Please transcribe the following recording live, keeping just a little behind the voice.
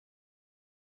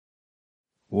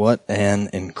What an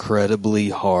incredibly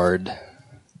hard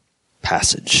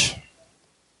passage.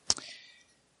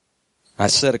 I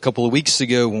said a couple of weeks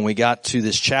ago when we got to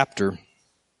this chapter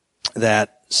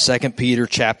that 2 Peter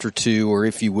chapter 2, or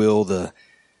if you will, the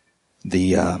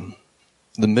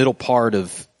middle part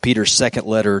of Peter's second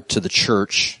letter to the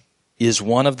church is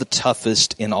one of the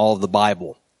toughest in all of the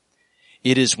Bible.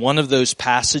 It is one of those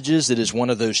passages, it is one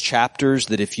of those chapters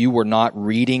that if you were not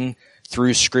reading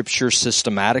through Scripture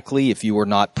systematically, if you were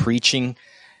not preaching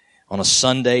on a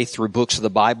Sunday through books of the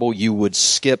Bible, you would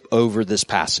skip over this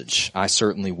passage. I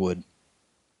certainly would.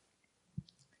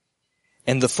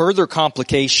 And the further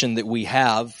complication that we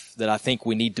have that I think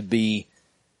we need to be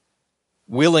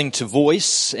willing to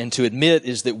voice and to admit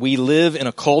is that we live in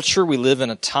a culture, we live in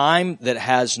a time that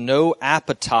has no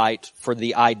appetite for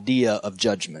the idea of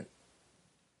judgment.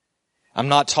 I'm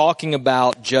not talking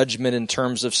about judgment in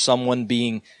terms of someone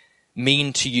being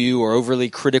mean to you or overly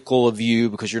critical of you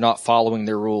because you're not following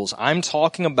their rules. I'm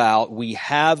talking about we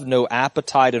have no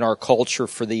appetite in our culture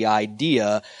for the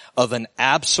idea of an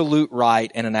absolute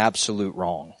right and an absolute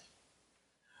wrong.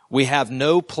 We have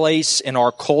no place in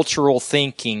our cultural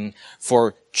thinking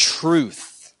for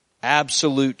truth,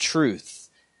 absolute truth,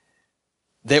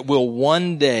 that will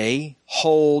one day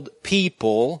hold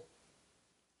people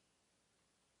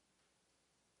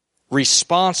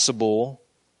responsible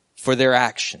for their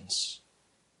actions.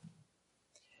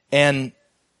 And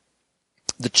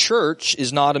the church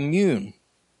is not immune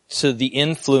to the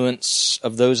influence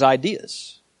of those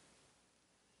ideas.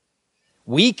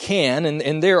 We can,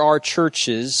 and there are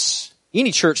churches,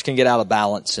 any church can get out of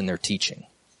balance in their teaching.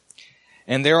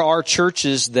 And there are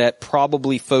churches that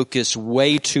probably focus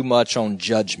way too much on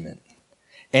judgment.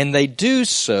 And they do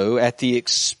so at the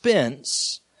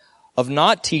expense of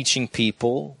not teaching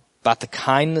people about the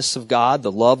kindness of God,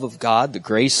 the love of God, the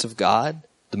grace of God,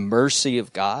 the mercy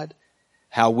of God,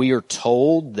 how we are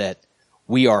told that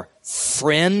we are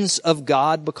friends of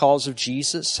God because of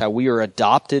Jesus, how we are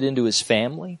adopted into His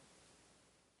family.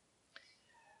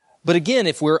 But again,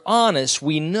 if we're honest,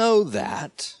 we know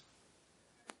that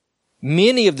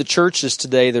many of the churches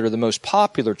today that are the most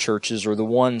popular churches are the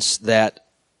ones that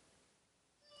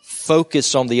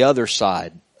focus on the other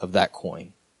side of that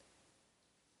coin,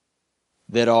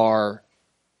 that are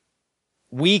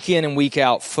week in and week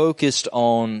out focused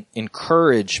on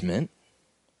encouragement,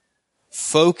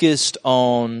 focused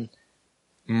on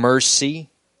mercy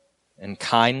and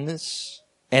kindness,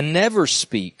 and never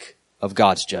speak of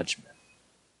God's judgment.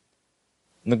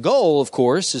 And the goal, of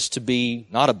course, is to be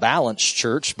not a balanced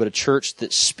church, but a church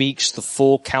that speaks the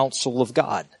full counsel of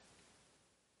God.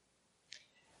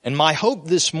 And my hope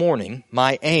this morning,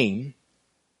 my aim,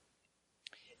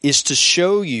 is to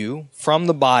show you from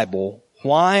the Bible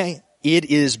why it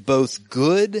is both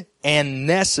good and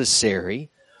necessary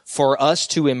for us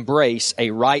to embrace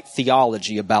a right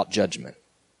theology about judgment.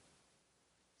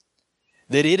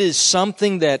 That it is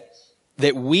something that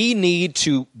we need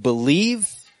to believe,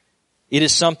 it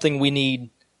is something we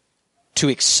need to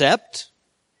accept,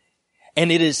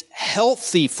 and it is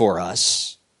healthy for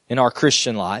us in our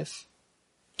Christian life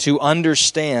to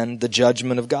understand the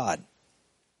judgment of God.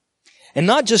 And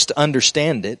not just to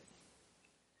understand it,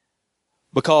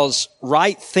 because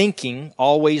right thinking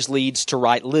always leads to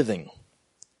right living.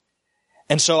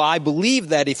 And so I believe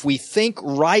that if we think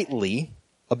rightly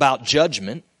about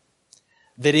judgment,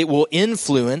 that it will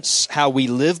influence how we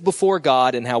live before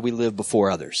God and how we live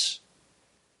before others.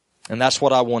 And that's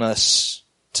what I want us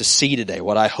to see today,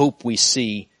 what I hope we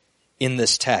see in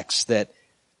this text, that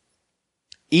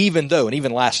even though, and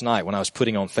even last night when I was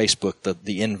putting on Facebook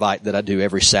the invite that I do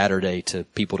every Saturday to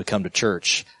people to come to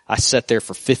church, I sat there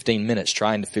for 15 minutes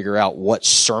trying to figure out what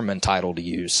sermon title to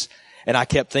use. And I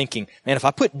kept thinking, man, if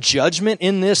I put judgment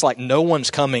in this, like no one's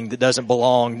coming that doesn't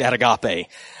belong at Agape.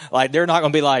 Like they're not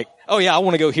going to be like, oh yeah, I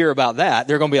want to go hear about that.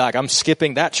 They're going to be like, I'm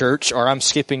skipping that church or I'm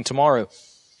skipping tomorrow.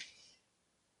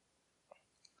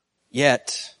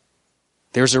 Yet,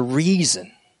 there's a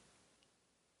reason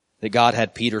that God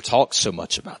had Peter talk so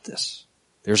much about this.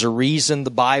 There's a reason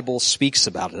the Bible speaks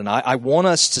about it. And I want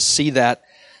us to see that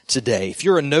today. If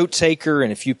you're a note taker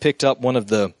and if you picked up one of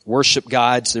the worship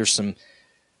guides, there's some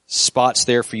spots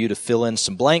there for you to fill in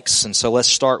some blanks. And so let's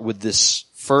start with this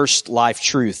first life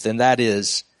truth, and that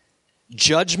is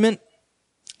judgment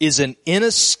is an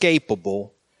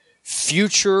inescapable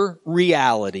future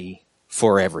reality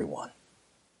for everyone.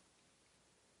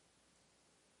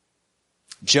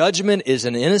 Judgment is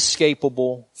an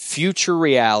inescapable future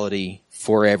reality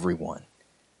for everyone.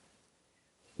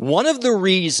 One of the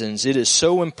reasons it is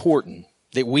so important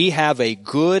that we have a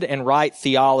good and right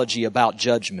theology about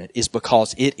judgment is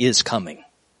because it is coming.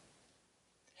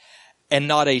 and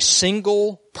not a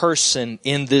single person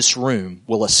in this room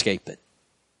will escape it.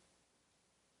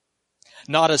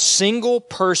 Not a single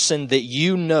person that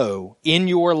you know in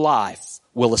your life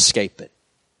will escape it.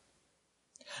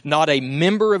 Not a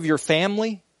member of your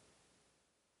family,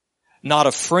 not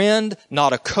a friend,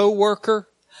 not a coworker,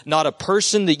 not a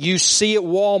person that you see at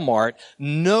Walmart.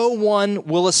 No one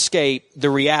will escape the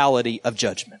reality of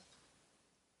judgment.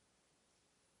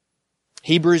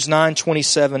 Hebrews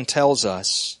 9:27 tells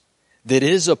us that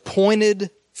it is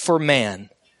appointed for man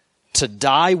to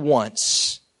die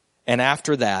once, and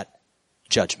after that,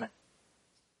 judgment.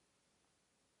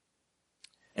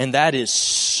 And that is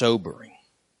sobering.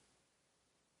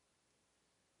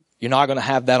 You're not going to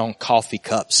have that on coffee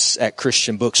cups at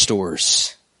Christian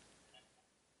bookstores.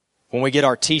 When we get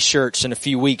our t-shirts in a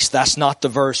few weeks, that's not the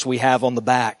verse we have on the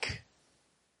back.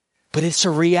 But it's a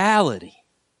reality.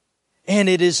 And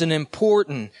it is an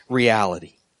important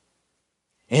reality.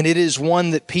 And it is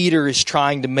one that Peter is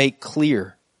trying to make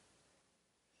clear.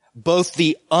 Both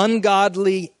the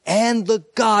ungodly and the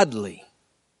godly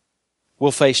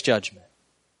will face judgment.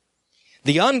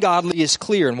 The ungodly is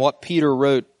clear in what Peter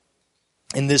wrote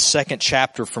in this second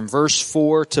chapter from verse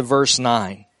 4 to verse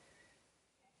 9.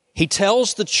 He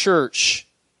tells the church,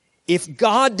 if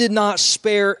God did not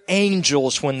spare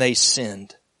angels when they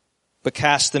sinned, but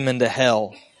cast them into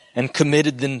hell and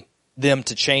committed them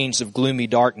to chains of gloomy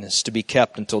darkness to be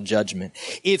kept until judgment.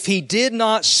 If he did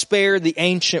not spare the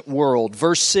ancient world,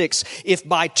 verse 6, if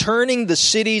by turning the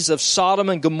cities of Sodom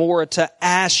and Gomorrah to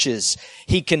ashes,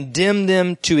 he condemned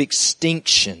them to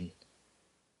extinction.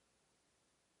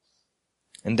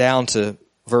 And down to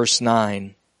verse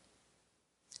 9,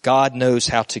 God knows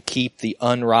how to keep the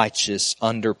unrighteous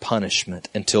under punishment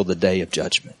until the day of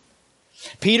judgment.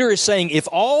 Peter is saying, if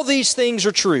all these things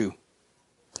are true,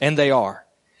 and they are,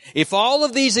 if all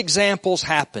of these examples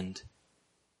happened,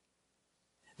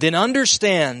 then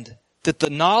understand that the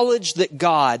knowledge that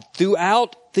God,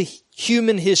 throughout the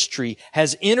human history,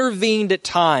 has intervened at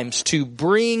times to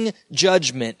bring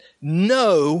judgment,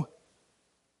 know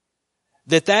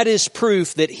that that is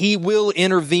proof that He will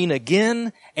intervene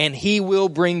again, and He will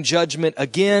bring judgment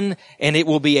again, and it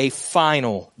will be a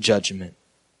final judgment.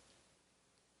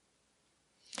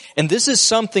 And this is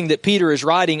something that Peter is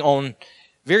writing on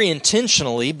very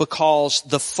intentionally, because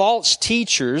the false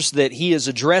teachers that he is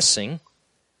addressing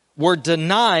were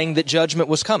denying that judgment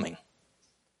was coming.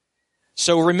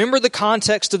 So remember the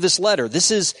context of this letter. This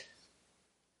is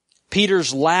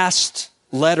Peter's last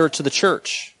letter to the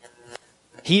church.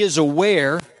 He is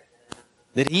aware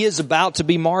that he is about to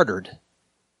be martyred.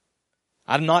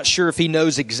 I'm not sure if he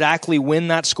knows exactly when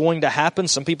that's going to happen.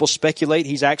 Some people speculate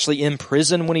he's actually in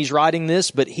prison when he's writing this,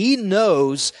 but he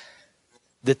knows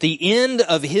that the end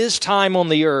of his time on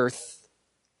the earth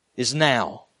is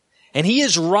now. And he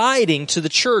is writing to the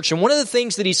church. And one of the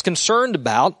things that he's concerned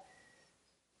about,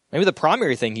 maybe the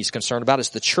primary thing he's concerned about, is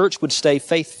the church would stay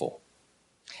faithful.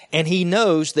 And he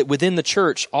knows that within the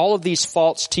church, all of these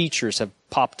false teachers have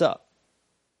popped up.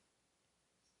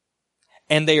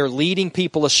 And they are leading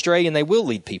people astray, and they will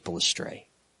lead people astray.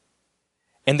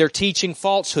 And they're teaching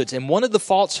falsehoods. And one of the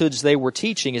falsehoods they were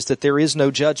teaching is that there is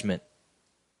no judgment.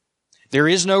 There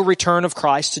is no return of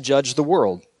Christ to judge the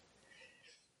world.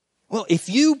 Well, if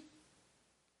you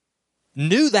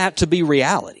knew that to be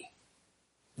reality,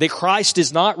 that Christ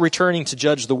is not returning to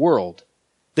judge the world,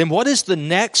 then what is the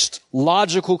next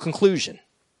logical conclusion?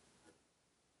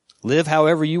 Live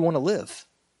however you want to live.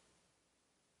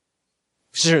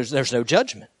 There's no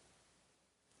judgment.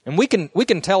 And we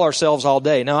can tell ourselves all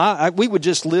day, no, we would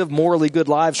just live morally good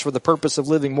lives for the purpose of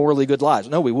living morally good lives.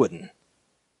 No, we wouldn't.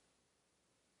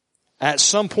 At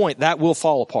some point, that will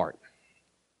fall apart.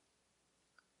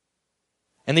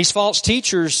 And these false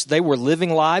teachers, they were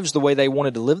living lives the way they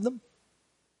wanted to live them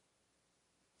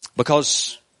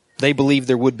because they believed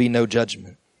there would be no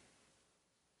judgment.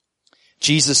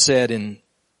 Jesus said in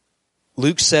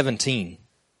Luke 17,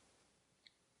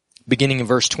 beginning in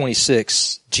verse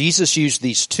 26, Jesus used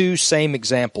these two same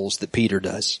examples that Peter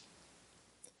does.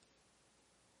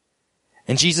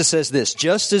 And Jesus says this,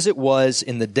 just as it was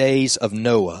in the days of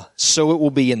Noah, so it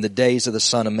will be in the days of the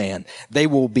Son of Man. There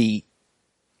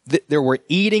were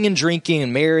eating and drinking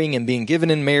and marrying and being given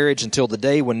in marriage until the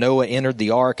day when Noah entered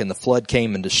the ark and the flood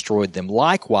came and destroyed them.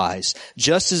 Likewise,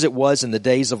 just as it was in the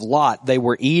days of Lot, they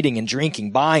were eating and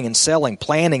drinking, buying and selling,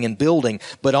 planning and building.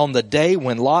 But on the day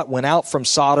when Lot went out from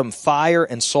Sodom, fire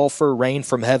and sulfur rained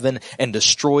from heaven and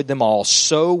destroyed them all.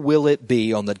 So will it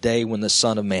be on the day when the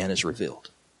Son of Man is revealed.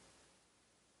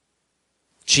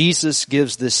 Jesus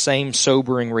gives this same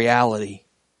sobering reality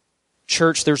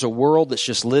Church, there's a world that's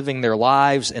just living their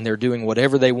lives and they're doing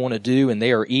whatever they want to do, and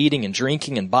they are eating and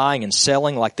drinking and buying and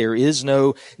selling like there is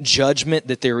no judgment,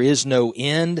 that there is no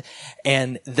end.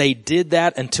 And they did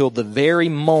that until the very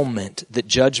moment that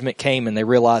judgment came and they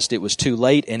realized it was too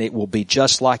late, and it will be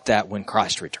just like that when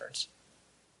Christ returns.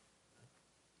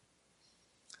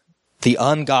 The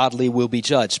ungodly will be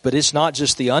judged. But it's not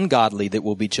just the ungodly that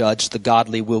will be judged, the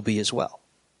godly will be as well.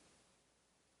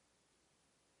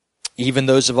 Even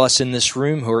those of us in this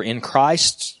room who are in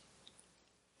Christ,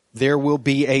 there will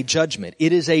be a judgment.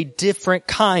 It is a different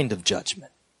kind of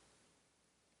judgment.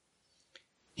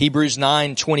 Hebrews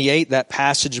 9:28, that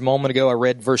passage a moment ago, I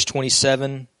read verse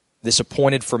 27, this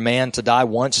appointed for man to die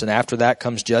once, and after that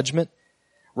comes judgment.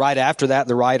 Right after that,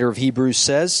 the writer of Hebrews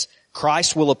says,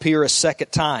 Christ will appear a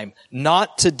second time,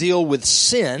 not to deal with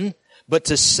sin, but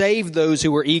to save those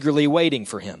who are eagerly waiting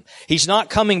for him. He's not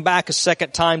coming back a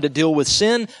second time to deal with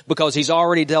sin because he's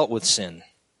already dealt with sin.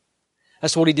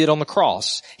 That's what he did on the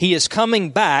cross. He is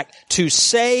coming back to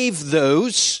save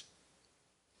those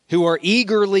who are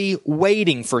eagerly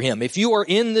waiting for him. If you are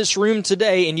in this room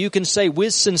today and you can say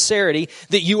with sincerity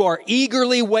that you are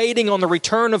eagerly waiting on the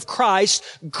return of Christ,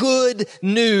 good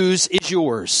news is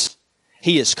yours.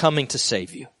 He is coming to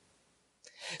save you.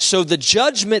 So the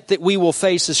judgment that we will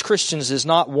face as Christians is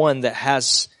not one that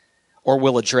has or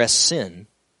will address sin,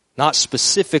 not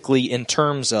specifically in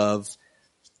terms of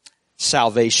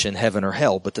salvation, heaven or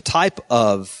hell, but the type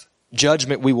of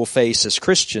judgment we will face as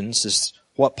Christians is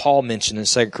what Paul mentioned in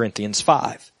 2 Corinthians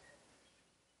 5.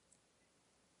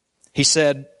 He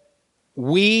said,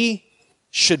 we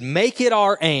should make it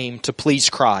our aim to please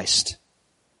Christ,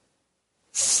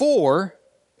 for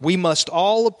we must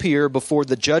all appear before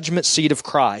the judgment seat of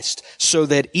Christ, so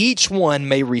that each one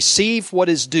may receive what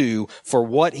is due for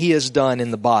what he has done in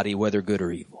the body, whether good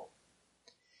or evil.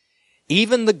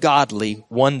 Even the godly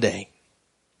one day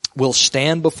will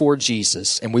stand before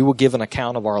Jesus, and we will give an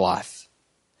account of our life.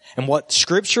 And what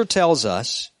Scripture tells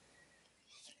us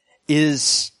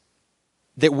is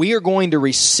that we are going to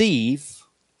receive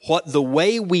what the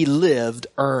way we lived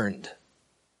earned.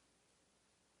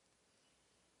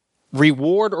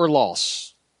 Reward or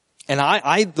loss. And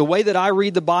the way that I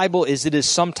read the Bible is it is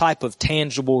some type of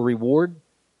tangible reward.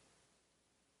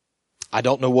 I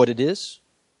don't know what it is.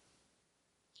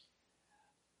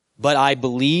 But I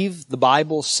believe the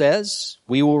Bible says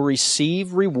we will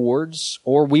receive rewards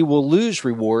or we will lose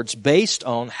rewards based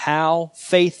on how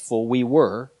faithful we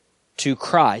were to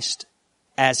Christ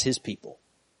as his people.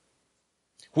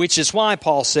 Which is why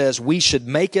Paul says we should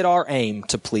make it our aim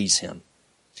to please him.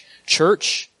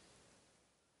 Church,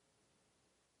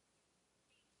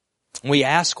 we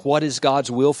ask, what is God's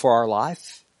will for our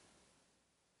life?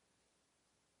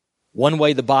 One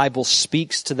way the Bible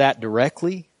speaks to that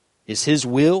directly is his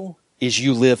will is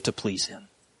you live to please him.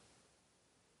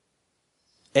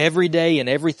 Every day and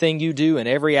everything you do and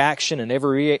every action and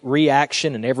every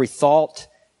reaction and every thought,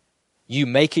 you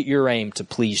make it your aim to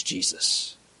please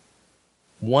Jesus.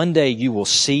 One day you will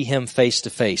see him face to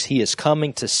face. He is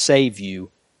coming to save you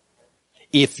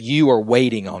if you are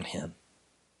waiting on him.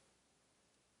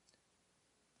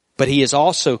 But he is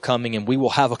also coming and we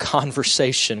will have a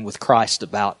conversation with Christ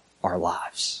about our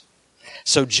lives.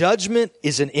 So judgment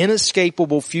is an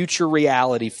inescapable future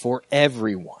reality for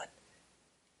everyone.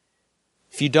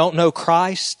 If you don't know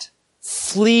Christ,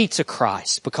 flee to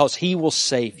Christ because he will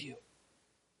save you.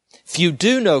 If you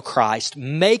do know Christ,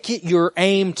 make it your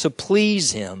aim to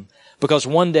please him because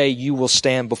one day you will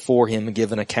stand before him and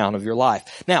give an account of your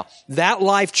life. Now, that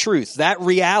life truth, that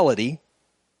reality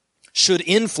should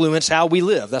influence how we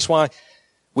live. That's why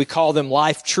we call them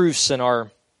life truths in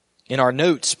our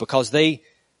notes, because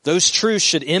those truths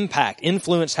should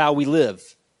influence how we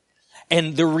live.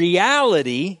 And the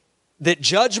reality that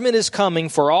judgment is coming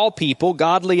for all people,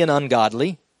 godly and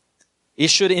ungodly, it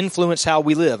should influence how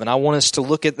we live. And I want us to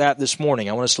look at that this morning.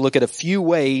 I want us to look at a few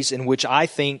ways in which I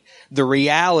think the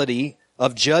reality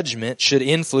of judgment should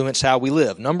influence how we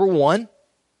live. Number one,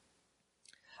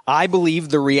 I believe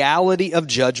the reality of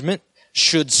judgment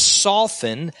should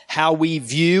soften how we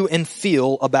view and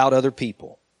feel about other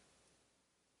people.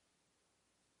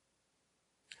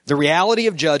 The reality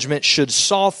of judgment should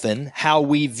soften how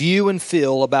we view and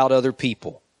feel about other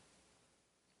people.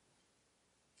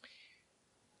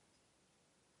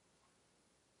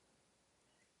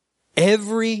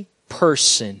 Every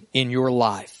person in your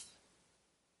life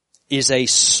is a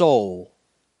soul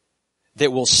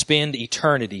that will spend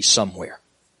eternity somewhere.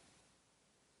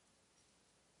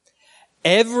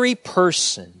 Every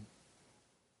person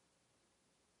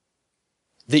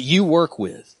that you work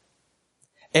with,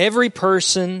 every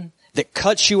person that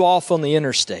cuts you off on the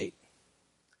interstate,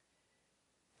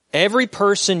 Every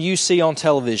person you see on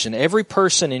television, every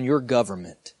person in your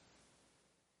government,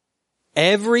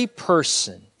 every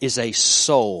person is a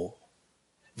soul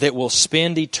that will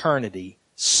spend eternity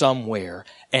somewhere.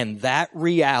 And that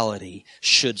reality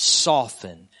should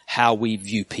soften how we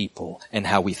view people and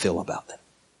how we feel about them.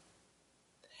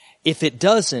 If it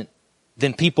doesn't,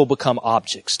 then people become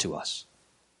objects to us.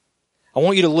 I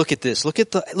want you to look at this. Look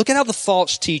at how the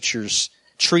false teachers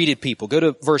treated people. Go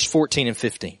to verse 14 and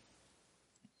 15.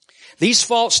 These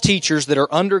false teachers that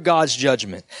are under God's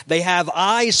judgment, they have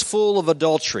eyes full of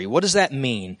adultery. What does that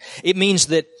mean? It means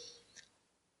that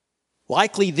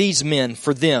likely these men,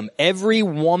 for them, every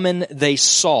woman they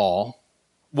saw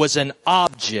was an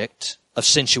object of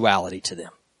sensuality to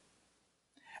them.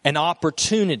 An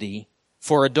opportunity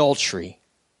for adultery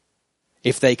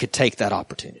if they could take that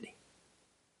opportunity.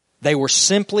 They were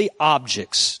simply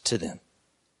objects to them.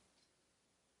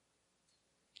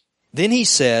 Then he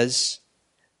says,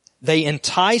 they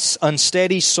entice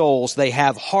unsteady souls. They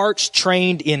have hearts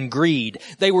trained in greed.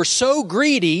 They were so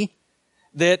greedy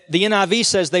that the NIV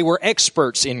says they were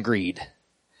experts in greed.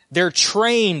 They're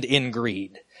trained in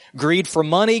greed. Greed for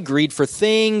money, greed for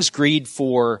things, greed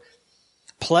for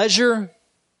pleasure.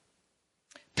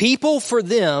 People for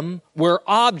them were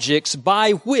objects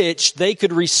by which they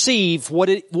could receive what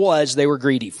it was they were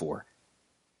greedy for.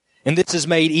 And this is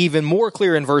made even more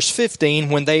clear in verse 15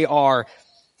 when they are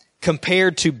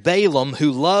compared to Balaam,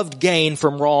 who loved gain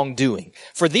from wrongdoing.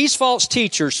 For these false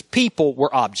teachers, people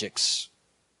were objects.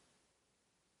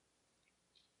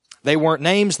 They weren't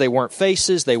names, they weren't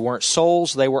faces, they weren't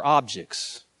souls, they were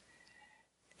objects.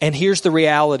 And here's the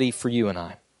reality for you and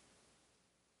I.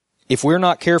 If we're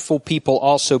not careful, people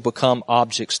also become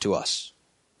objects to us.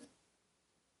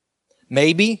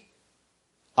 Maybe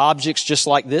objects just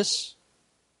like this.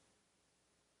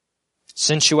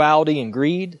 Sensuality and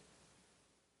greed.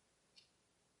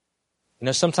 You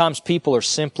know, sometimes people are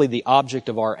simply the object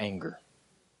of our anger.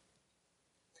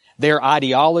 Their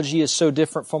ideology is so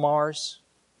different from ours.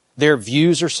 Their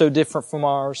views are so different from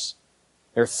ours.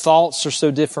 Their thoughts are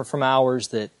so different from ours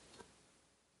that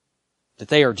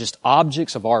they are just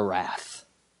objects of our wrath.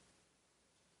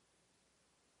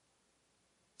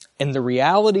 And the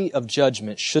reality of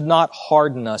judgment should not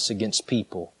harden us against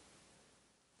people,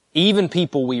 even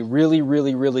people we really,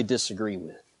 really, really disagree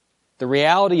with. The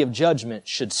reality of judgment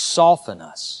should soften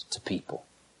us to people.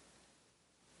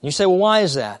 You say, well, why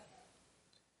is that?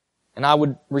 And I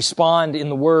would respond in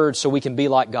the Word so we can be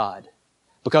like God.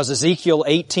 Because Ezekiel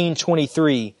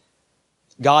 18:23,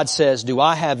 God says, do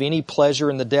I have any pleasure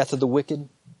in the death of the wicked?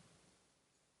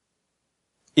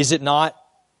 Is it not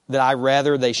that I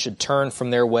rather they should turn from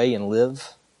their way and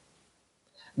live?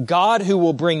 God, who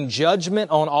will bring judgment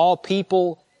on all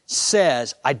people,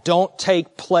 says, I don't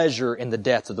take pleasure in the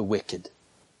death of the wicked.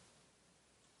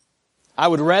 I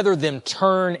would rather them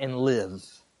turn and live.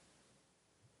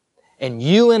 And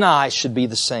you and I should be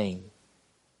the same.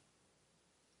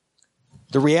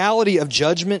 The reality of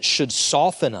judgment should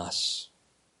soften us.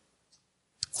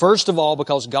 First of all,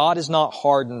 because God is not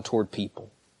hardened toward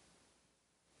people.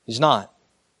 He's not.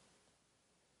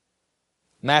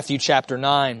 Matthew chapter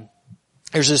 9,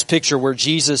 there's this picture where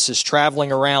Jesus is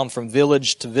traveling around from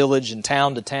village to village and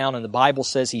town to town, and the Bible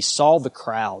says he saw the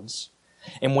crowds.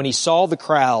 And when he saw the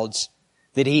crowds,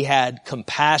 that he had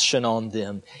compassion on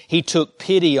them. He took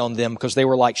pity on them because they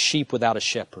were like sheep without a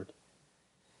shepherd.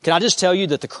 Can I just tell you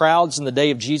that the crowds in the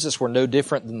day of Jesus were no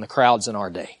different than the crowds in our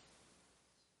day?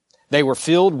 They were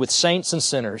filled with saints and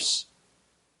sinners.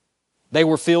 They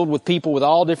were filled with people with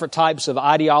all different types of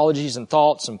ideologies and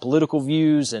thoughts and political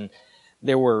views, and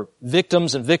there were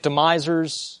victims and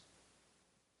victimizers.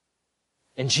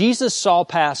 And Jesus saw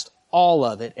past all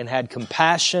of it and had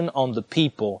compassion on the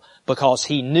people because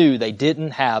he knew they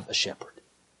didn't have a shepherd.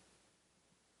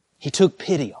 He took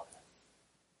pity on them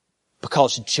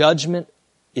because judgment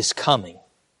is coming,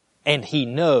 and he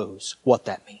knows what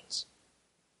that means.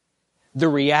 The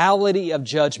reality of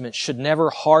judgment should never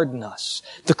harden us.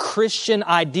 The Christian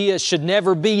idea should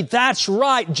never be, that's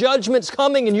right, judgment's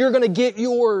coming and you're going to get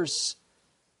yours.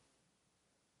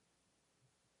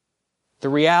 The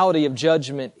reality of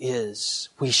judgment is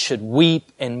we should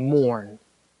weep and mourn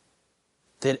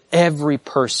that every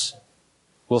person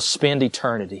will spend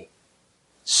eternity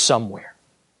somewhere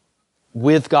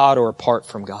with God or apart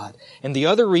from God. And the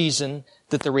other reason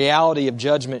that the reality of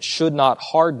judgment should not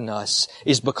harden us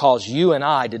is because you and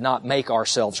I did not make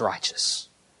ourselves righteous.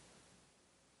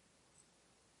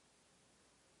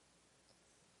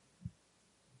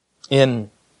 In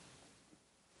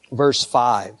verse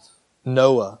 5,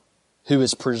 Noah, who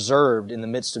is preserved in the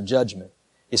midst of judgment,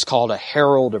 is called a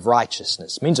herald of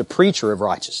righteousness. It means a preacher of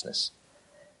righteousness.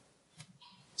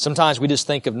 Sometimes we just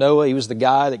think of Noah. He was the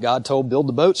guy that God told build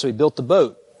the boat, so he built the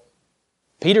boat.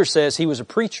 Peter says he was a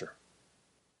preacher.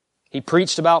 He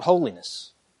preached about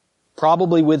holiness,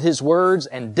 probably with his words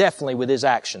and definitely with his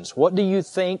actions. What do you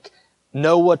think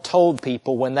Noah told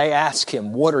people when they asked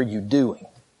him, what are you doing?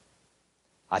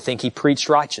 I think he preached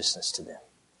righteousness to them.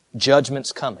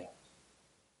 Judgment's coming.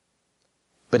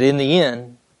 But in the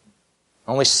end,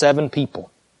 only 7 people.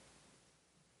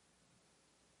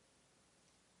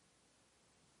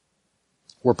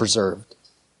 Were preserved.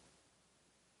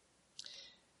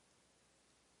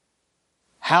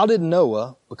 How did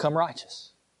Noah become righteous?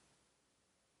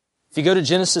 If you go to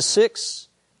Genesis 6,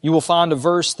 you will find a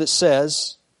verse that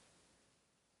says,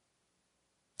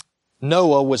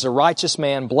 Noah was a righteous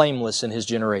man, blameless in his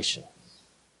generation.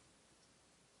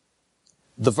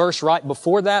 The verse right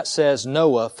before that says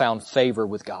Noah found favor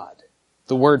with God.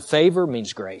 The word favor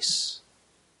means grace,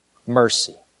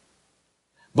 mercy.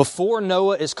 Before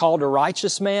Noah is called a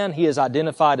righteous man, he is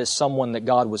identified as someone that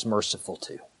God was merciful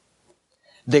to,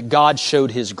 that God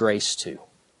showed His grace to.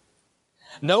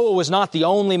 Noah was not the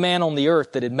only man on the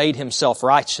earth that had made himself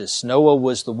righteous. Noah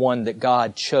was the one that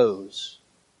God chose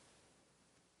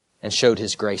and showed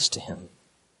His grace to him.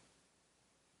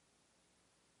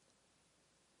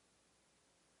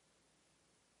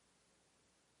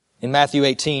 In Matthew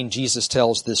 18, Jesus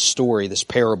tells this story, this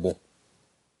parable.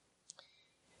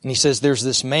 And He says there's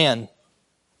this man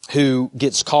who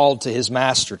gets called to his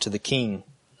master, to the king,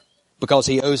 because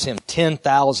he owes him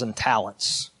 10,000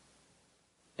 talents.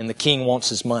 And the king wants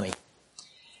his money.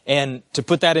 And to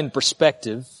put that in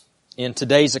perspective, in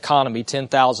today's economy,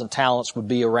 10,000 talents would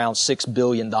be around $6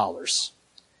 billion.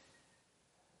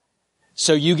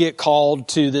 So you get called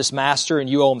to this master and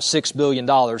you owe him $6 billion.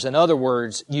 In other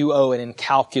words, you owe an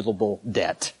incalculable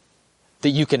debt that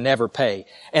you can never pay.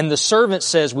 And the servant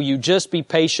says, will you just be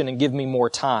patient and give me more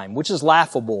time? Which is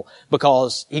laughable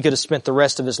because he could have spent the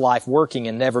rest of his life working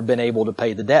and never been able to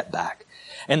pay the debt back.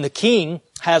 And the king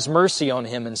has mercy on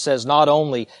him and says not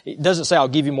only, it doesn't say I'll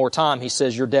give you more time, he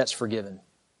says your debt's forgiven.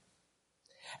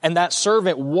 And that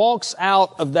servant walks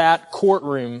out of that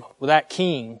courtroom with that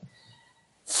king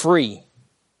free.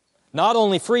 Not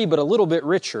only free, but a little bit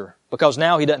richer because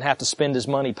now he doesn't have to spend his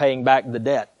money paying back the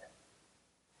debt.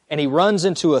 And he runs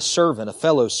into a servant, a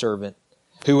fellow servant,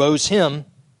 who owes him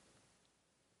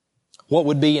what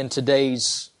would be in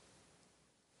today's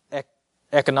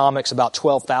economics about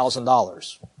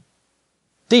 $12,000.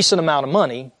 Decent amount of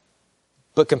money,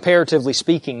 but comparatively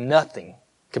speaking, nothing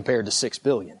compared to $6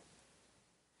 billion.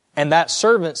 And that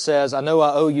servant says, I know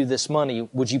I owe you this money.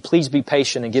 Would you please be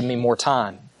patient and give me more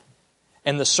time?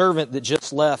 And the servant that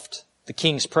just left the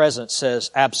king's presence says,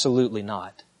 absolutely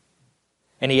not.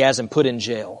 And he has him put in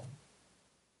jail.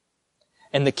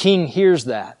 And the king hears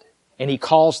that, and he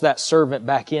calls that servant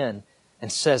back in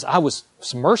and says, I was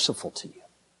merciful to you.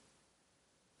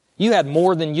 You had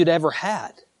more than you'd ever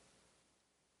had.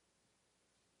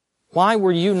 Why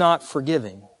were you not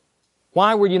forgiving?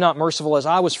 Why were you not merciful as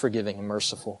I was forgiving and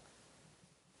merciful?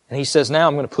 And he says, now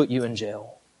I'm going to put you in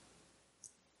jail.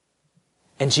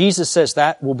 And Jesus says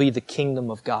that will be the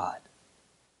kingdom of God.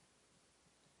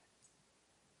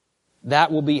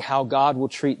 That will be how God will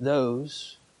treat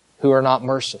those who are not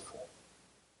merciful.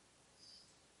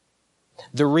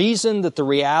 The reason that the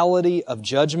reality of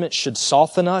judgment should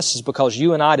soften us is because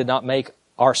you and I did not make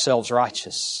ourselves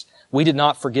righteous. We did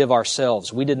not forgive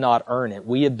ourselves. We did not earn it.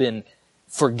 We have been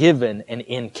forgiven an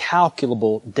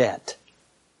incalculable debt.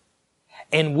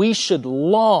 And we should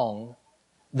long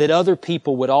that other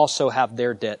people would also have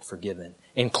their debt forgiven,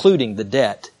 including the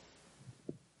debt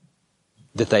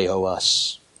that they owe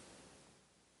us.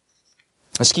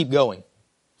 Let's keep going.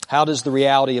 How does the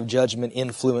reality of judgment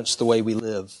influence the way we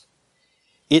live?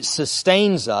 It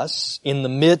sustains us in the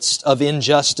midst of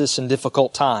injustice and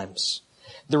difficult times.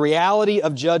 The reality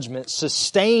of judgment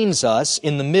sustains us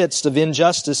in the midst of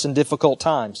injustice and difficult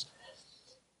times.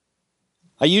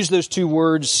 I use those two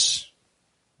words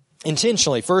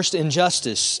intentionally. First,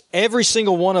 injustice. Every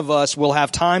single one of us will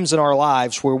have times in our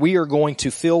lives where we are going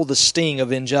to feel the sting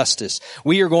of injustice.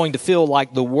 We are going to feel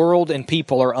like the world and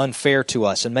people are unfair to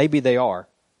us, and maybe they are.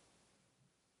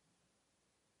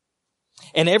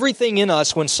 And everything in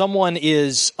us, when someone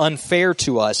is unfair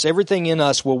to us, everything in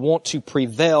us will want to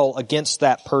prevail against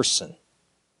that person.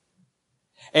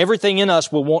 Everything in us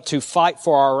will want to fight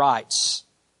for our rights.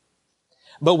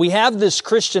 But we have this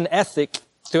Christian ethic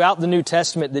throughout the New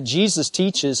Testament that Jesus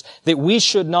teaches that we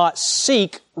should not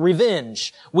seek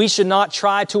revenge. We should not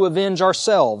try to avenge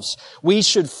ourselves. We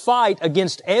should fight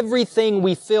against everything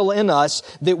we feel in us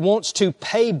that wants to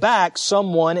pay back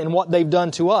someone and what they've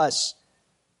done to us.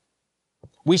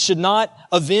 We should not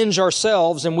avenge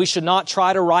ourselves, and we should not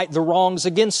try to right the wrongs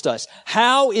against us.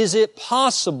 How is it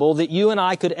possible that you and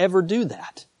I could ever do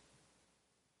that?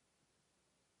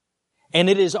 And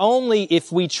it is only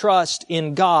if we trust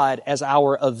in God as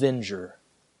our avenger.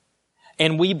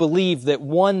 And we believe that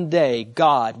one day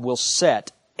God will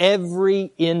set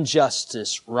every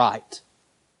injustice right.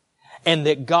 And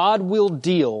that God will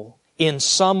deal in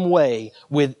some way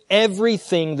with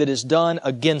everything that is done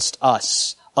against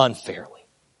us unfairly.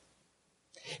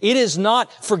 It is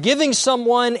not forgiving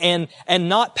someone and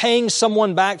not paying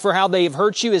someone back for how they have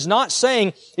hurt you is not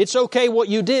saying it's okay what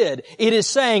you did. It is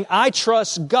saying I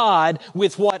trust God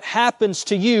with what happens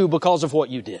to you because of what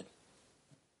you did.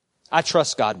 I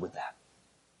trust God with that.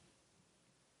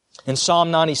 In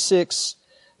Psalm 96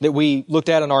 that we looked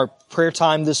at in our prayer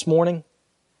time this morning,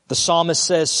 the psalmist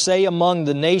says, "Say among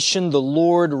the nation, the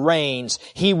Lord reigns.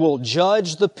 He will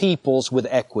judge the peoples with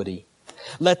equity.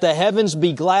 Let the heavens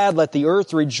be glad, let the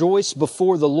earth rejoice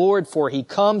before the Lord, for He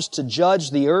comes to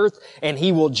judge the earth, and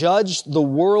He will judge the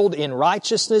world in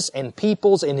righteousness and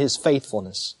peoples in His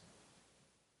faithfulness."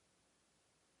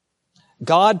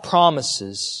 God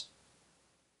promises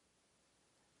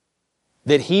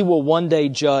that He will one day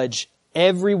judge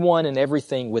everyone and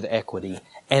everything with equity.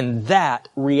 And that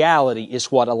reality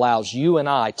is what allows you and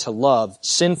I to love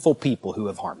sinful people who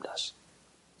have harmed us.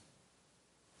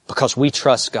 Because we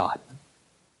trust God.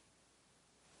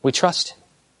 We trust Him.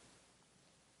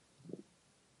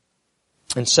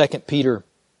 In 2 Peter,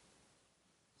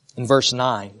 in verse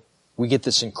 9, we get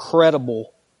this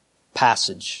incredible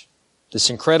passage, this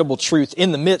incredible truth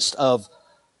in the midst of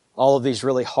all of these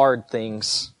really hard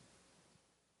things.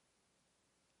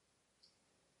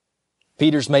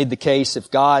 Peter's made the case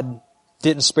if God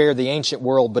didn't spare the ancient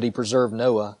world, but He preserved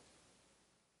Noah.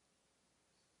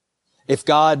 If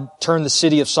God turned the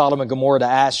city of Sodom and Gomorrah to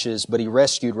ashes, but He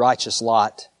rescued righteous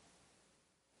Lot,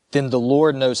 then the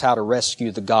Lord knows how to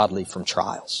rescue the godly from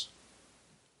trials.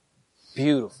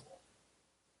 Beautiful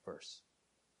verse.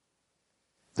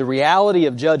 The reality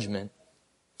of judgment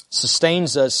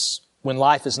sustains us when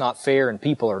life is not fair and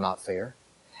people are not fair.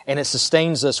 And it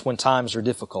sustains us when times are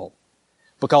difficult.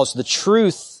 Because the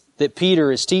truth that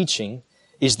Peter is teaching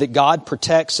is that God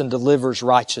protects and delivers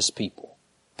righteous people.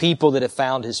 People that have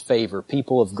found His favor,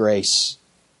 people of grace.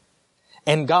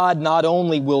 And God not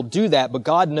only will do that, but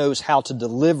God knows how to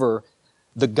deliver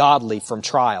the godly from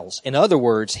trials. In other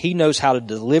words, He knows how to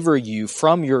deliver you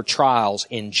from your trials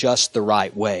in just the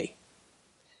right way.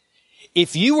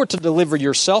 If you were to deliver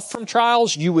yourself from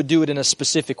trials, you would do it in a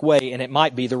specific way, and it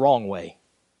might be the wrong way.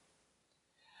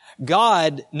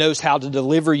 God knows how to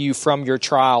deliver you from your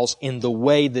trials in the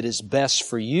way that is best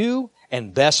for you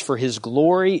and best for His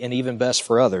glory and even best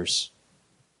for others.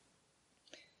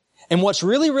 And what's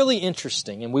really, really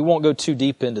interesting, and we won't go too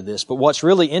deep into this, but what's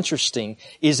really interesting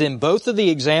is in both of the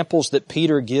examples that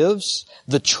Peter gives,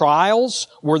 the trials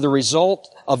were the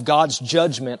result of God's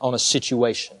judgment on a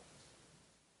situation.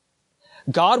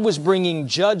 God was bringing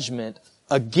judgment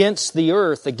against the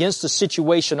earth, against the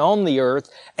situation on the earth,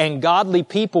 and godly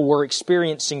people were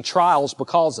experiencing trials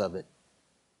because of it.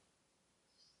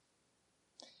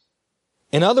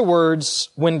 In other words,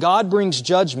 when God brings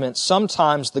judgment,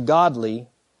 sometimes the godly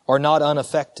are not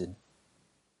unaffected.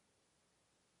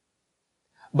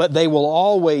 But they will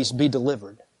always be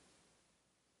delivered.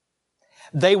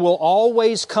 They will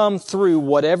always come through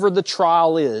whatever the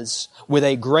trial is with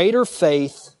a greater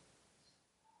faith,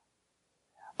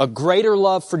 a greater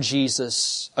love for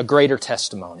Jesus, a greater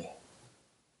testimony.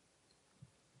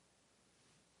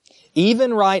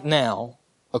 Even right now,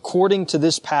 according to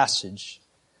this passage,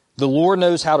 the Lord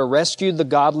knows how to rescue the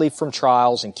godly from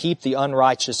trials and keep the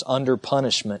unrighteous under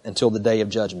punishment until the day of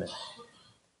judgment.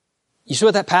 You see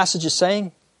what that passage is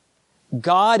saying?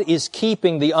 God is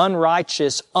keeping the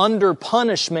unrighteous under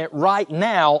punishment right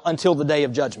now until the day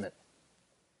of judgment.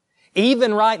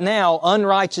 Even right now,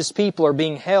 unrighteous people are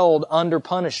being held under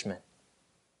punishment,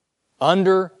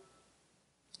 under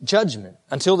judgment,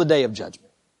 until the day of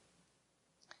judgment.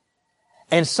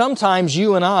 And sometimes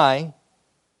you and I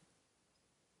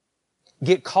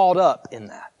get caught up in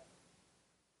that.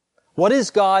 What is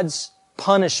God's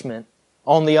punishment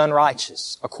on the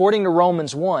unrighteous? According to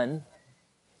Romans 1,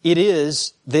 it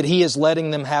is that He is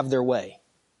letting them have their way.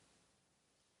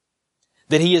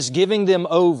 That He is giving them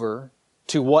over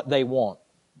to what they want.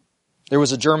 There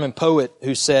was a German poet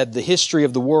who said, "The history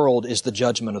of the world is the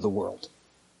judgment of the world."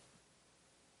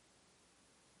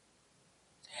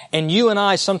 And you and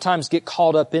I sometimes get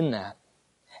caught up in that.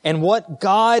 And what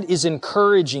God is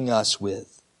encouraging us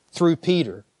with through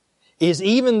Peter is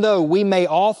even though we may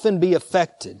often be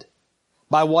affected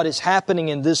by what is happening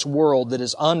in this world that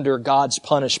is under God's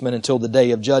punishment until the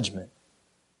day of judgment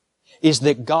is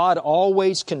that God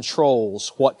always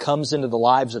controls what comes into the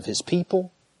lives of His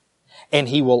people, and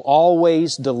He will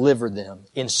always deliver them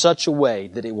in such a way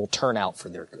that it will turn out for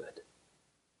their good.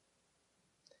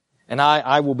 And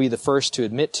I will be the first to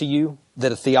admit to you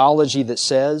that a theology that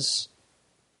says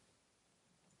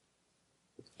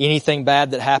anything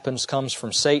bad that happens comes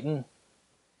from Satan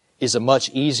is a much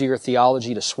easier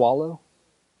theology to swallow,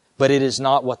 but it is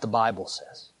not what the Bible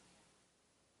says.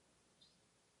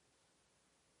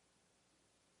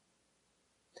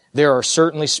 There are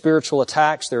certainly spiritual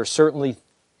attacks. There are certainly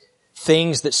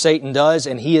things that Satan does,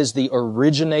 and he is the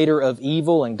originator of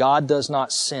evil, and God does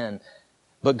not sin.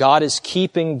 But God is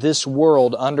keeping this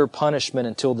world under punishment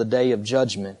until the day of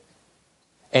judgment.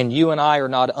 And you and I are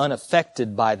not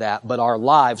unaffected by that, but our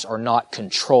lives are not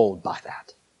controlled by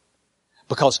that.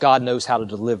 Because God knows how to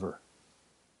deliver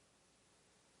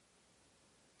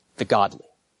the godly.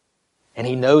 And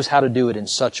He knows how to do it in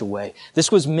such a way.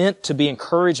 This was meant to be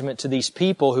encouragement to these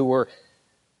people who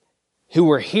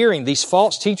were hearing these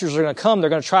false teachers are going to come. They're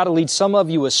going to try to lead some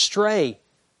of you astray.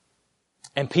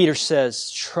 And Peter says,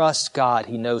 trust God.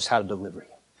 He knows how to deliver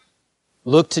you.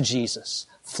 Look to Jesus.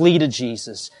 Flee to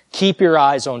Jesus. Keep your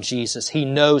eyes on Jesus. He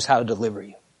knows how to deliver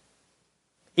you.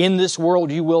 In this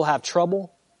world you will have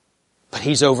trouble, but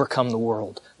He's overcome the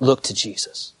world. Look to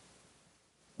Jesus.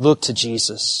 Look to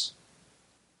Jesus.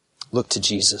 Look to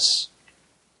Jesus.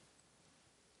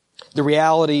 The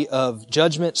reality of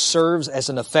judgment serves as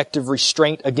an effective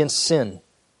restraint against sin.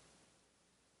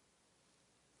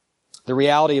 The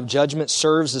reality of judgment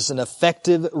serves as an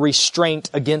effective restraint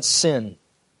against sin.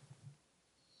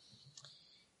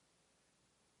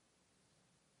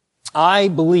 I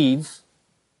believe,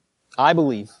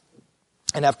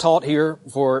 and I've taught here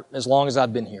for as long as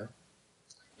I've been here,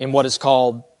 in what is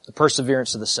called the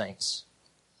perseverance of the saints.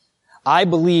 I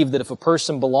believe that if a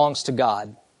person belongs to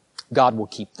God, God will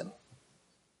keep them.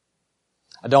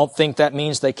 I don't think that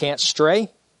means they can't stray. I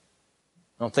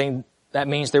don't think that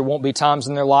means there won't be times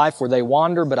in their life where they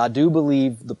wander, but I do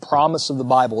believe the promise of the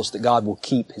Bible is that God will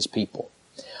keep His people.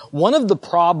 One of the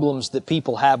problems that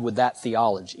people have with that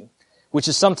theology, which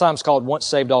is sometimes called once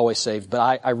saved, always saved,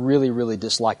 but I really, really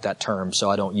dislike that term, so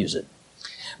I don't use it.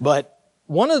 But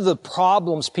one of the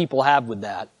problems people have with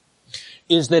that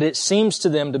is that it seems to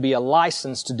them to be a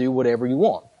license to do whatever you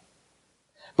want.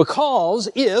 Because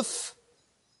if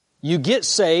you get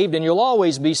saved and you'll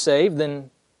always be saved, then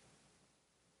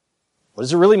what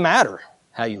does it really matter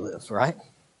how you live, right?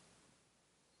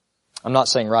 I'm not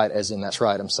saying right as in that's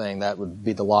right. I'm saying that would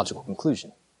be the logical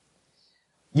conclusion.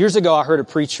 Years ago, I heard a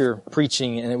preacher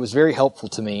preaching, and it was very helpful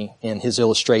to me in his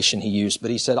illustration he used.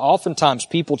 But he said, oftentimes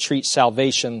people treat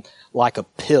salvation like a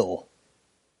pill.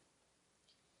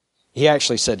 He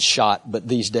actually said shot, but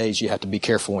these days you have to be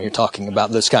careful when you're talking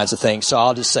about those kinds of things. So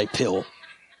I'll just say pill.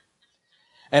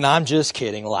 And I'm just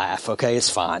kidding. Laugh. Okay, it's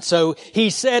fine. So he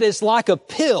said it's like a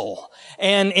pill.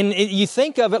 And you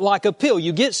think of it like a pill.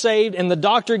 You get saved and the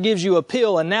doctor gives you a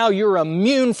pill and now you're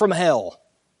immune from hell.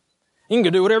 You can go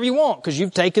do whatever you want because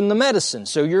you've taken the medicine,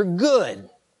 so you're good.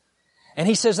 And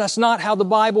he says that's not how the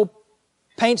Bible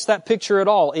paints that picture at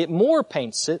all. It more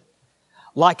paints it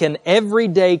like an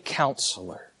everyday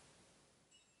counselor.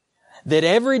 That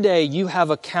every day you have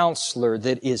a counselor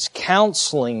that is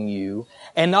counseling you,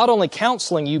 and not only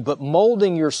counseling you, but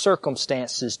molding your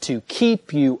circumstances to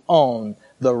keep you on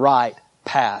the right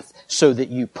path so that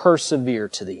you persevere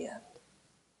to the end.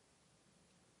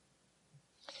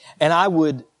 And I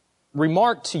would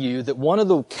remark to you that one of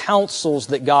the counsels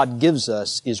that God gives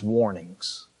us is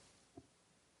warnings.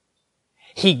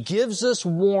 He gives us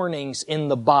warnings in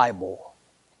the Bible,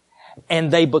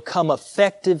 and they become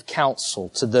effective counsel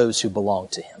to those who belong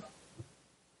to Him.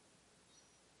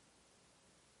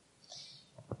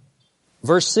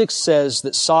 Verse 6 says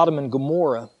that Sodom and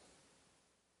Gomorrah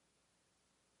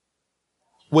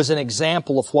was an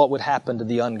example of what would happen to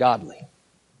the ungodly.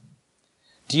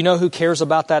 Do you know who cares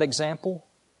about that example?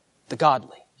 The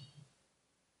godly.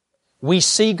 We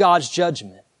see God's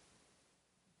judgment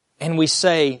and we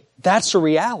say, that's a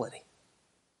reality.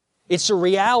 It's a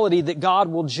reality that God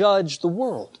will judge the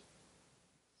world.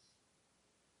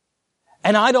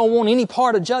 And I don't want any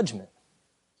part of judgment.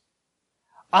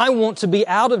 I want to be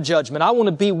out of judgment. I want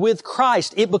to be with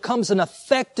Christ. It becomes an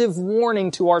effective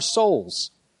warning to our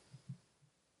souls.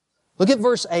 Look at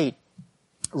verse 8.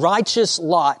 Righteous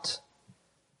Lot.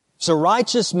 It's a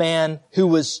righteous man who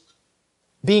was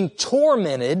being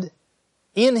tormented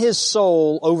in his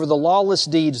soul over the lawless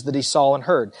deeds that he saw and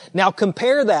heard. Now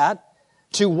compare that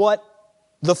to what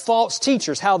the false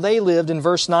teachers, how they lived in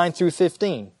verse 9 through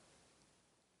 15.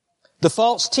 The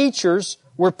false teachers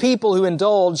were people who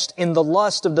indulged in the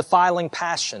lust of defiling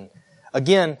passion.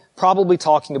 Again, probably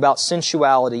talking about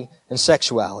sensuality and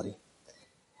sexuality.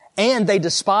 And they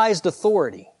despised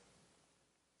authority.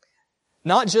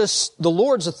 Not just the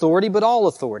Lord's authority, but all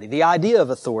authority. The idea of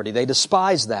authority. They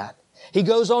despise that. He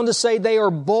goes on to say they are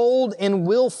bold and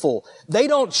willful. They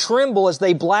don't tremble as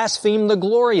they blaspheme the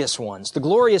glorious ones. The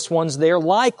glorious ones, they're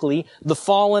likely the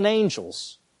fallen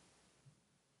angels.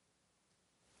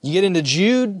 You get into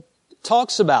Jude, it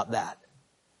talks about that.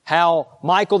 How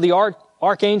Michael the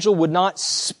archangel would not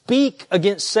speak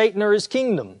against Satan or his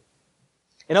kingdom.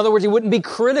 In other words, he wouldn't be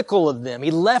critical of them.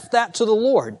 He left that to the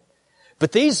Lord.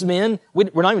 But these men,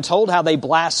 we're not even told how they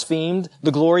blasphemed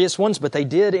the glorious ones, but they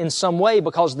did in some way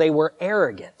because they were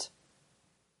arrogant.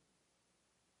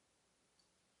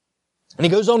 And he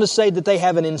goes on to say that they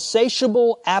have an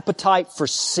insatiable appetite for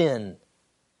sin.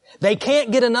 They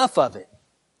can't get enough of it.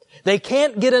 They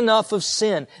can't get enough of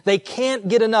sin. They can't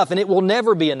get enough, and it will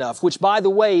never be enough, which, by the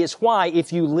way, is why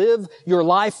if you live your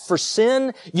life for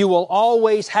sin, you will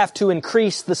always have to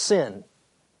increase the sin.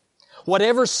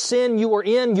 Whatever sin you are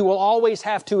in, you will always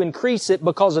have to increase it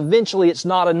because eventually it's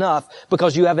not enough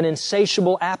because you have an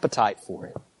insatiable appetite for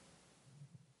it.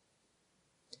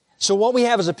 So what we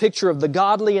have is a picture of the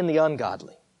godly and the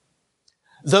ungodly.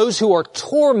 Those who are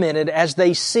tormented as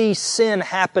they see sin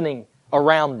happening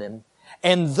around them,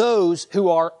 and those who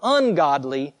are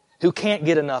ungodly who can't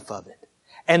get enough of it.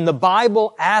 And the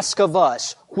Bible asks of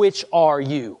us, which are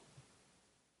you?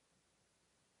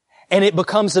 And it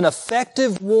becomes an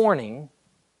effective warning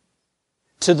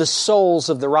to the souls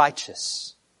of the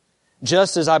righteous,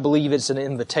 just as I believe it's an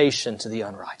invitation to the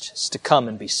unrighteous to come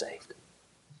and be saved.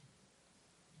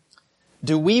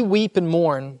 Do we weep and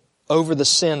mourn over the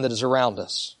sin that is around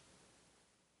us?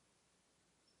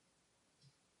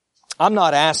 I'm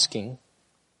not asking,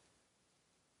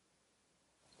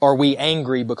 are we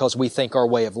angry because we think our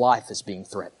way of life is being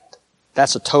threatened?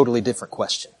 That's a totally different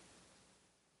question.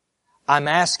 I'm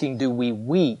asking, do we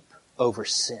weep over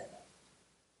sin?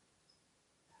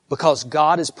 Because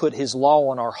God has put His law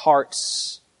on our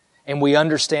hearts and we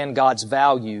understand God's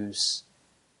values,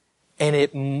 and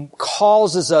it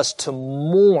causes us to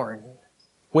mourn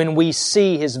when we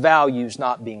see His values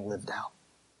not being lived out.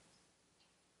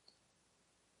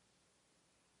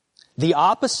 The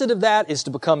opposite of that is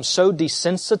to become so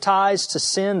desensitized to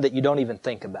sin that you don't even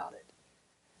think about it.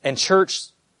 And church,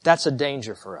 that's a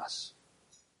danger for us.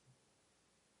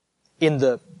 I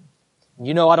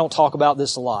don't talk about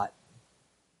this a lot,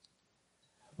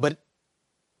 but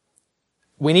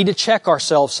we need to check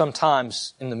ourselves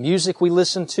sometimes in the music we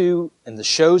listen to, and the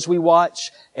shows we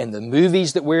watch, and the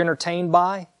movies that we're entertained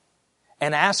by,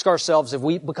 and ask ourselves if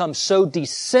we become so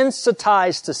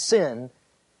desensitized to sin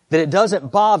that it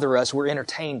doesn't bother us, we're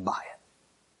entertained by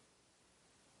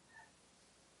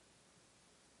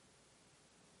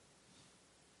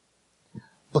it.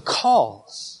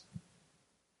 Because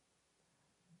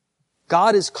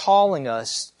God is calling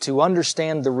us to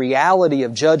understand the reality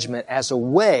of judgment as a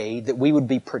way that we would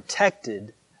be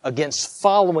protected against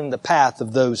following the path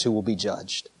of those who will be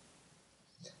judged.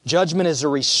 Judgment is a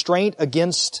restraint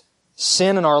against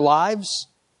sin in our lives,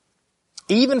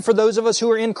 even for those of us who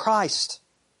are in Christ.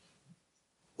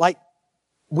 Like,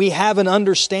 we have an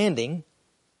understanding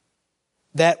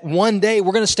that one day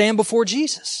we're going to stand before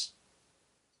Jesus.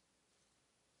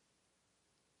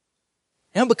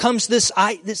 And it becomes this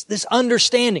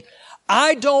understanding.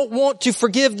 I don't want to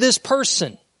forgive this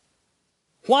person.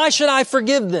 Why should I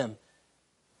forgive them?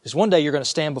 Because one day you're going to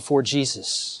stand before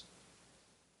Jesus,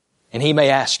 and He may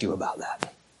ask you about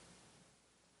that.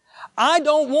 I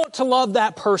don't want to love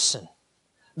that person.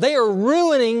 They are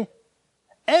ruining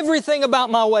everything about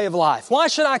my way of life. Why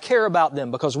should I care about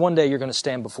them? Because one day you're going to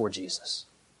stand before Jesus.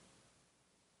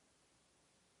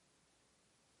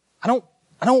 I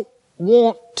don't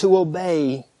want to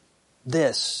obey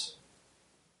this.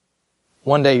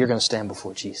 One day you're going to stand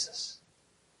before Jesus.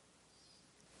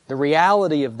 The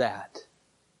reality of that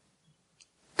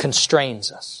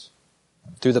constrains us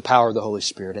through the power of the Holy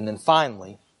Spirit. And then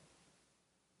finally,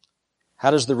 how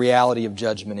does the reality of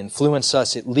judgment influence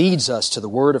us? It leads us to the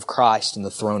Word of Christ and the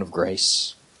throne of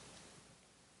grace.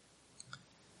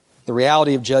 The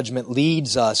reality of judgment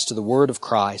leads us to the Word of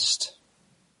Christ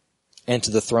and to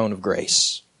the throne of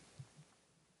grace.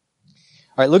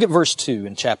 All right, look at verse 2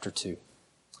 in chapter 2.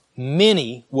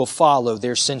 Many will follow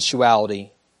their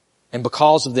sensuality, and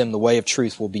because of them the way of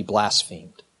truth will be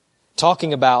blasphemed.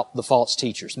 Talking about the false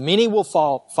teachers. Many will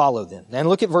follow them. And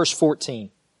look at verse 14.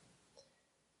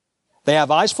 They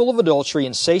have eyes full of adultery,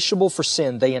 insatiable for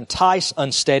sin. They entice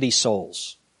unsteady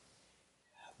souls.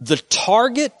 The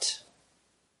target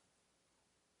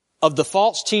of the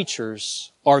false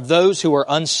teachers are those who are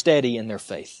unsteady in their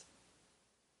faith.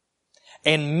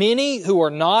 And many who are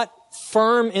not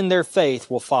firm in their faith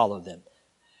will follow them.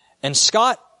 And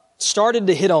Scott started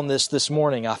to hit on this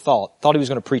morning, I thought he was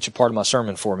going to preach a part of my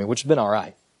sermon for me, which has been all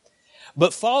right.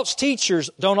 But false teachers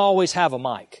don't always have a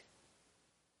mic.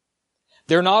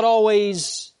 They're not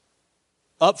always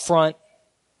up front.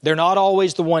 They're not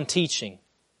always the one teaching.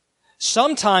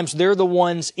 Sometimes they're the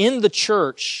ones in the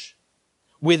church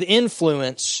with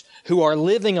influence who are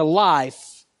living a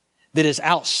life that is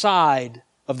outside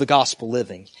of the gospel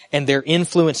living, and they're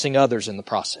influencing others in the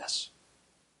process.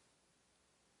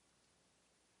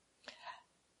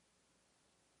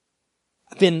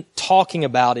 I've been talking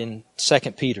about in 2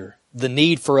 Peter the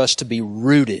need for us to be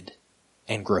rooted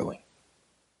and growing.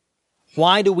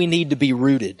 Why do we need to be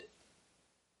rooted?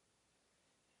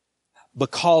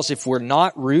 Because if we're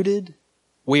not rooted,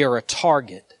 we are a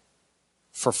target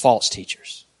for false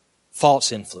teachers,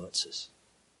 false influences.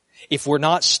 If we're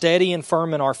not steady and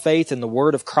firm in our faith in the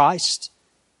Word of Christ,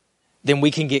 then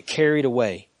we can get carried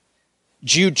away.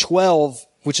 Jude 12,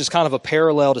 which is kind of a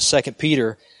parallel to 2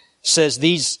 Peter, says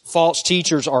these false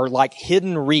teachers are like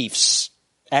hidden reefs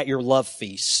at your love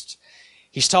feast.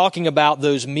 He's talking about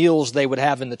those meals they would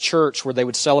have in the church where they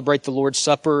would celebrate the Lord's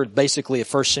Supper, basically a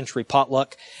first century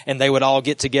potluck, and they would all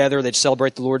get together, they'd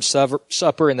celebrate the Lord's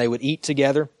Supper, and they would eat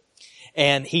together.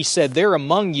 And he said, they're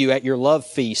among you at your love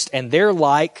feast, and they're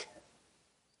like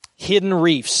hidden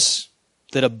reefs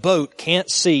that a boat can't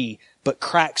see but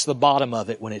cracks the bottom of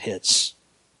it when it hits.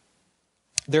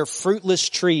 They're fruitless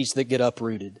trees that get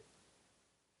uprooted.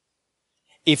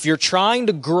 If you're trying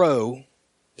to grow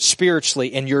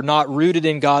spiritually and you're not rooted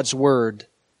in God's Word,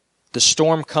 the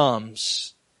storm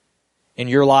comes and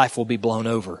your life will be blown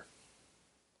over.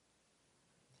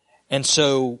 And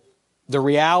so the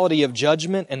reality of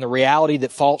judgment and the reality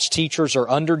that false teachers are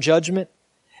under judgment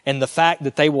and the fact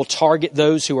that they will target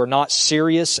those who are not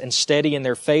serious and steady in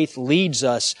their faith leads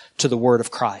us to the Word of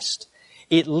Christ.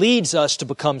 It leads us to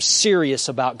become serious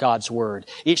about God's Word.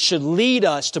 It should lead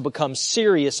us to become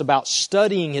serious about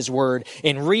studying His Word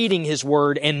and reading His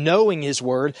Word and knowing His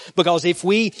Word. Because if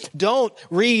we don't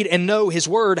read and know His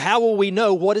Word, how will we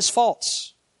know what is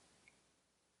false?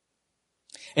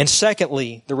 And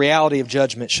secondly, the reality of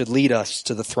judgment should lead us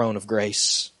to the throne of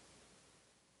grace.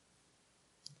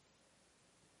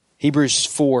 Hebrews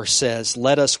 4 says,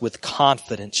 let us with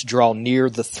confidence draw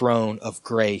near the throne of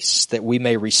grace that we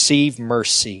may receive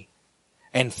mercy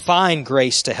and find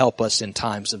grace to help us in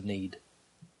times of need.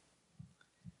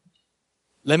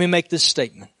 Let me make this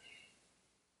statement.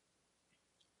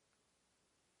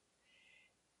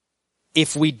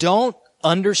 If we don't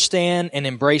understand and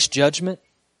embrace judgment,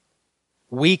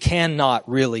 we cannot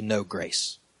really know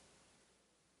grace.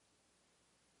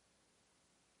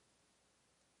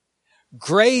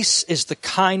 Grace is the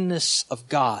kindness of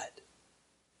God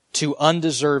to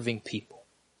undeserving people.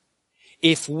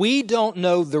 If we don't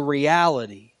know the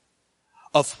reality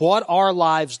of what our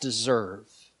lives deserve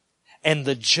and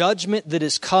the judgment that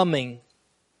is coming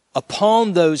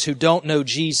upon those who don't know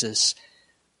Jesus,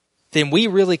 then we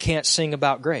really can't sing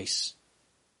about grace.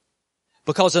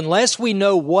 Because unless we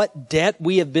know what debt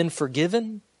we have been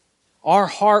forgiven, our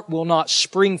heart will not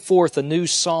spring forth a new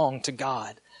song to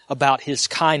God about His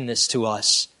kindness to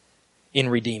us in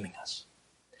redeeming us.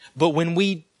 But when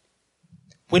we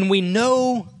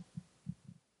know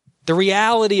the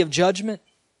reality of judgment,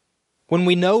 when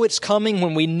we know it's coming,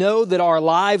 when we know that our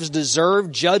lives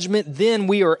deserve judgment, then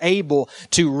we are able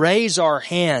to raise our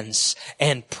hands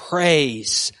and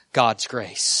praise God's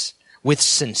grace with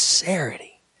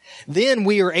sincerity. Then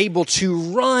we are able to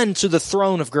run to the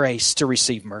throne of grace to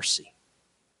receive mercy.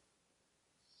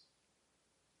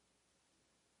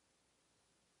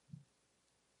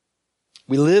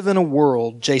 We live in a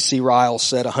world, J.C. Ryle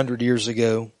said 100 years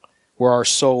ago, where our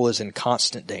soul is in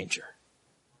constant danger.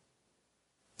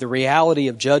 The reality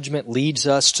of judgment leads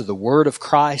us to the Word of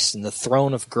Christ and the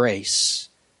throne of grace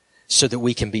so that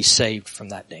we can be saved from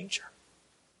that danger.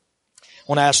 I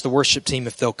want to ask the worship team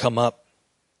if they'll come up.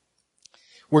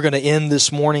 We're going to end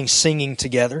this morning singing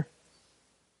together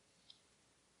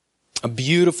a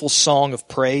beautiful song of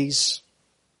praise.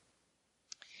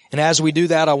 And as we do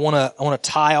that, I want to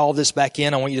tie all this back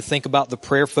in. I want you to think about the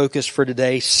prayer focus for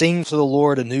today. Sing to the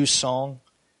Lord a new song.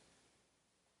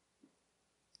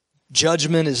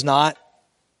 Judgment is not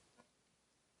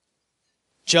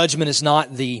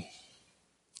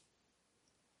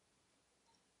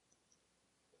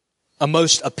a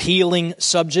most appealing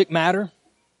subject matter,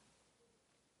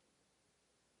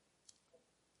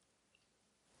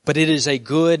 but it is a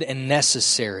good and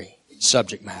necessary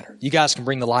subject matter. You guys can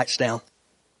bring the lights down.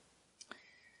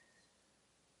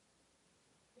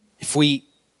 If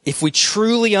we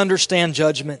truly understand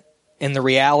judgment and the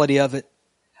reality of it,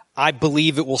 I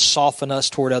believe it will soften us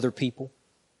toward other people,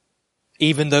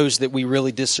 even those that we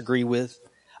really disagree with.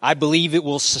 I believe it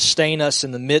will sustain us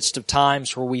in the midst of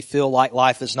times where we feel like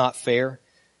life is not fair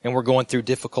and we're going through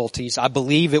difficulties. I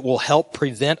believe it will help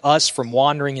prevent us from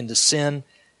wandering into sin.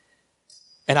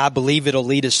 And I believe it'll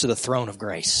lead us to the throne of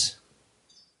grace.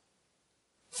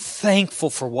 Thankful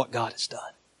for what God has done.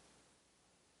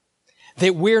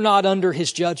 That we're not under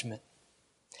His judgment.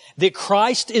 That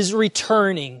Christ is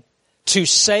returning to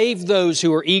save those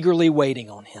who are eagerly waiting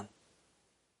on Him.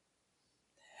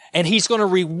 And He's going to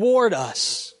reward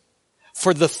us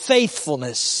for the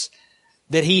faithfulness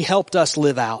that He helped us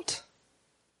live out.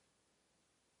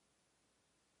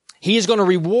 He is going to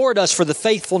reward us for the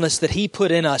faithfulness that He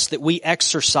put in us, that we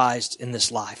exercised in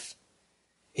this life.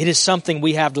 It is something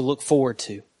we have to look forward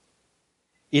to.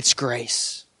 It's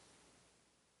grace.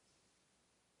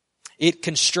 It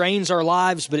constrains our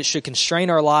lives, but it should constrain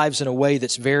our lives in a way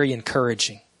that's very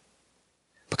encouraging.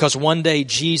 Because one day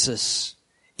Jesus,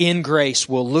 in grace,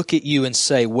 will look at you and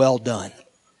say, "Well done,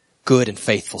 good and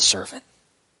faithful servant."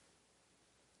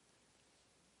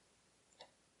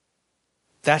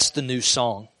 That's the new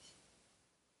song.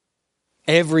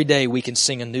 Every day we can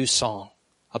sing a new song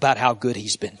about how good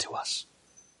He's been to us.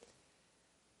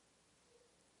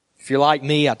 If you're like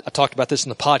me, I talked about this in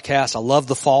the podcast, I love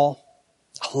the fall.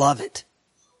 I love it.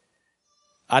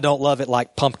 I don't love it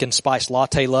like pumpkin spice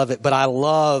latte love it, but I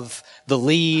love the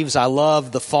leaves. I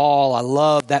love the fall. I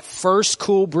love that first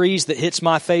cool breeze that hits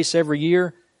my face every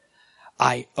year.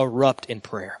 I erupt in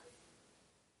prayer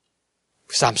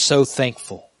because I'm so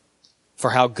thankful for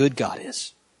how good God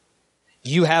is.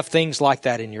 You have things like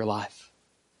that in your life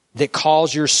that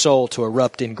cause your soul to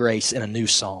erupt in grace in a new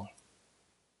song.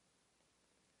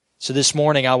 So this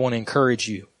morning I want to encourage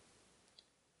you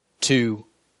to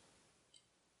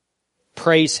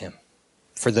praise Him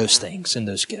for those things and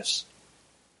those gifts.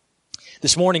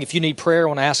 This morning, if you need prayer, I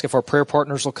want to ask if our prayer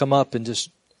partners will come up and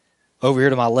just over here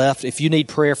to my left. If you need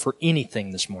prayer for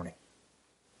anything this morning,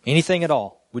 anything at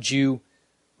all, would you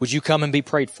come and be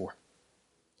prayed for?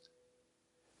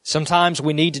 Sometimes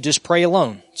we need to just pray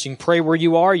alone. So you can pray where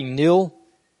you are, you can kneel,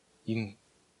 you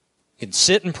can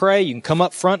sit and pray, you can come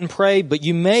up front and pray, but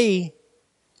you may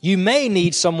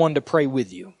need someone to pray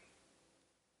with you.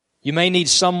 You may need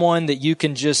someone that you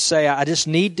can just say, "I just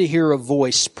need to hear a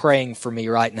voice praying for me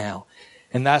right now."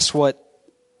 And that's what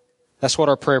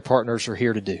our prayer partners are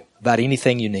here to do, about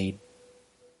anything you need.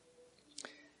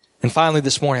 And finally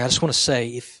this morning, I just want to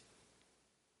say,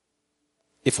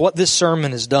 if what this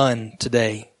sermon has done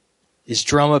today is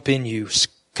drum up in you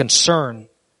concern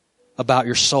about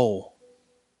your soul,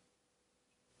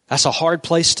 that's a hard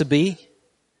place to be,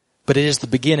 but it is the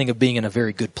beginning of being in a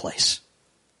very good place.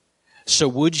 So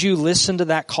would you listen to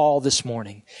that call this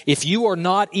morning? If you are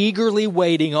not eagerly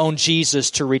waiting on Jesus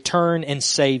to return and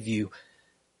save you,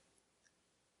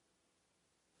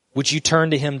 would you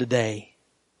turn to Him today?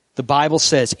 The Bible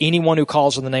says anyone who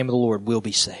calls on the name of the Lord will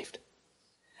be saved.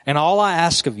 And all I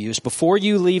ask of you is before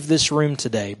you leave this room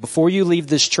today, before you leave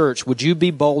this church, would you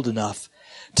be bold enough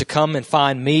to come and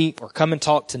find me or come and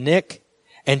talk to Nick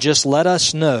and just let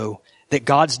us know that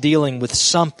God's dealing with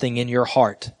something in your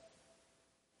heart.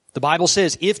 The Bible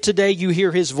says, if today you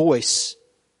hear His voice,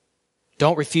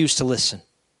 don't refuse to listen.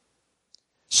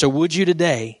 So would you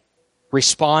today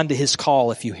respond to His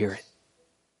call if you hear it?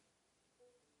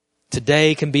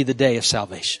 Today can be the day of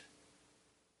salvation,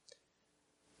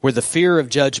 where the fear of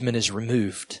judgment is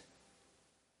removed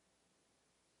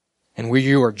and where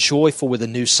you are joyful with a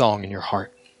new song in your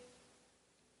heart.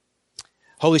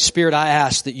 Holy Spirit, I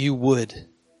ask that you would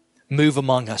move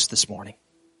among us this morning.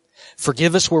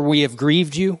 Forgive us where we have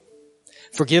grieved you.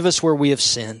 Forgive us where we have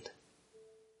sinned.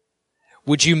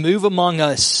 Would you move among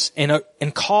us and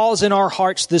cause in our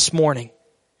hearts this morning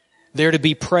there to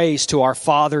be praise to our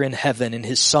Father in heaven and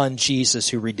His Son Jesus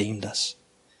who redeemed us.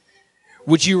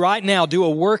 Would you right now do a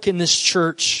work in this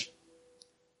church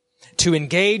to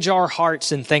engage our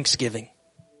hearts in thanksgiving?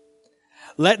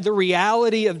 Let the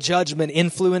reality of judgment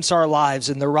influence our lives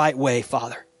in the right way,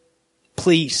 Father.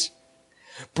 Please.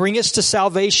 Bring us to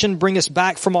salvation. Bring us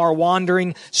back from our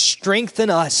wandering.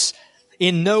 Strengthen us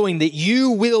in knowing that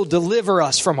you will deliver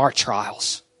us from our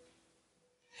trials.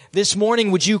 This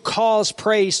morning, would you cause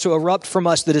praise to erupt from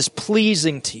us that is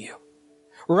pleasing to you?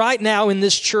 Right now in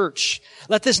this church,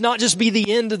 let this not just be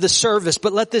the end of the service,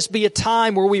 but let this be a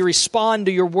time where we respond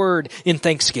to your word in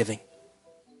thanksgiving.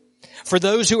 For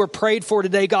those who are prayed for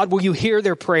today, God, will you hear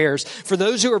their prayers? For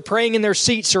those who are praying in their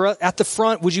seats or at the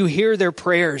front, would you hear their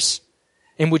prayers?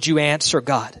 And would you answer,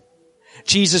 God?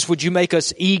 Jesus, would you make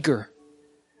us eager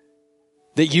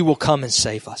that you will come and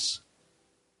save us.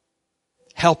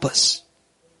 Help us.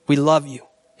 We love you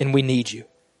and we need you.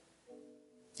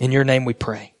 In your name we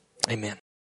pray. Amen.